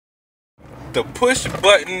The push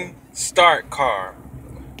button start car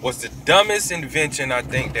was the dumbest invention I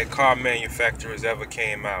think that car manufacturers ever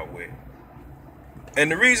came out with.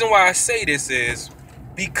 And the reason why I say this is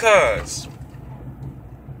because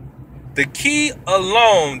the key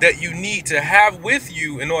alone that you need to have with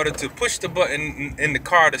you in order to push the button in the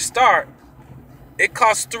car to start, it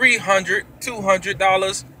costs $300,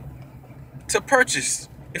 $200 to purchase.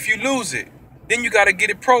 If you lose it, then you got to get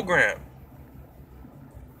it programmed.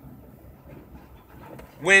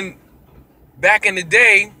 When back in the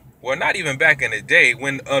day, well, not even back in the day,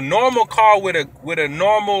 when a normal car with a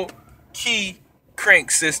normal key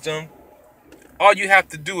crank system, all you have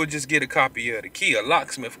to do is just get a copy of the key. A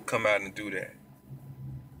locksmith will come out and do that.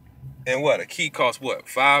 And what, a key costs what,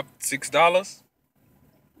 $5, $6?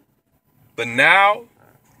 But now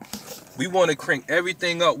we want to crank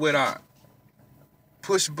everything up with our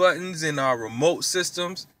push buttons and our remote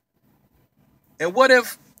systems. And what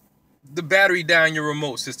if the battery die in your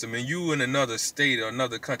remote system and you in another state or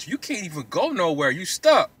another country? You can't even go nowhere. You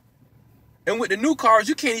stuck. And with the new cars,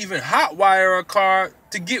 you can't even hotwire a car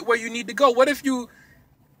to get where you need to go. What if you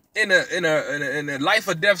in a life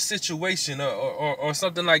or death situation or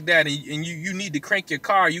something like that, and you need to crank your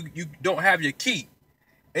car, you don't have your key,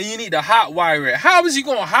 and you need to hotwire it? How is you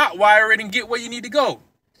gonna hotwire it and get where you need to go?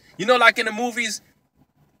 You know, like in the movies,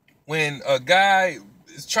 when a guy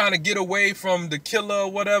is trying to get away from the killer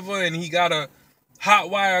or whatever, and he gotta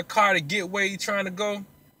hotwire a car to get where he's trying to go.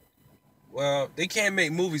 Well, they can't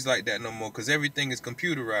make movies like that no more because everything is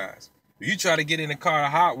computerized. If you try to get in a car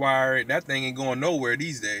to hotwire it, that thing ain't going nowhere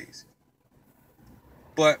these days.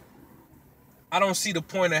 But I don't see the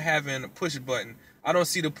point of having a push button. I don't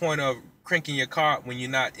see the point of cranking your car when you're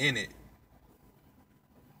not in it.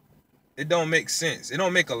 It don't make sense. It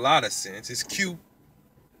don't make a lot of sense. It's cute.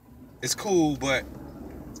 It's cool, but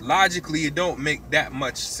logically it don't make that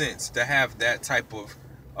much sense to have that type of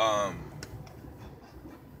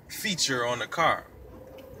feature on the car.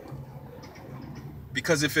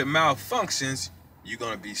 Because if it malfunctions, you're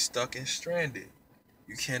gonna be stuck and stranded.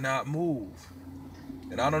 You cannot move.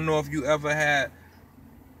 And I don't know if you ever had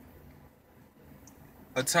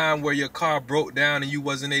a time where your car broke down and you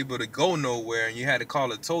wasn't able to go nowhere and you had to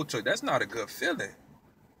call a tow truck. That's not a good feeling.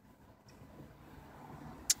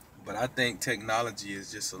 But I think technology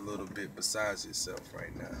is just a little bit besides itself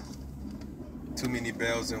right now. Too many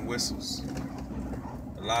bells and whistles.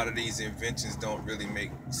 A lot of these inventions don't really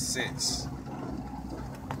make sense.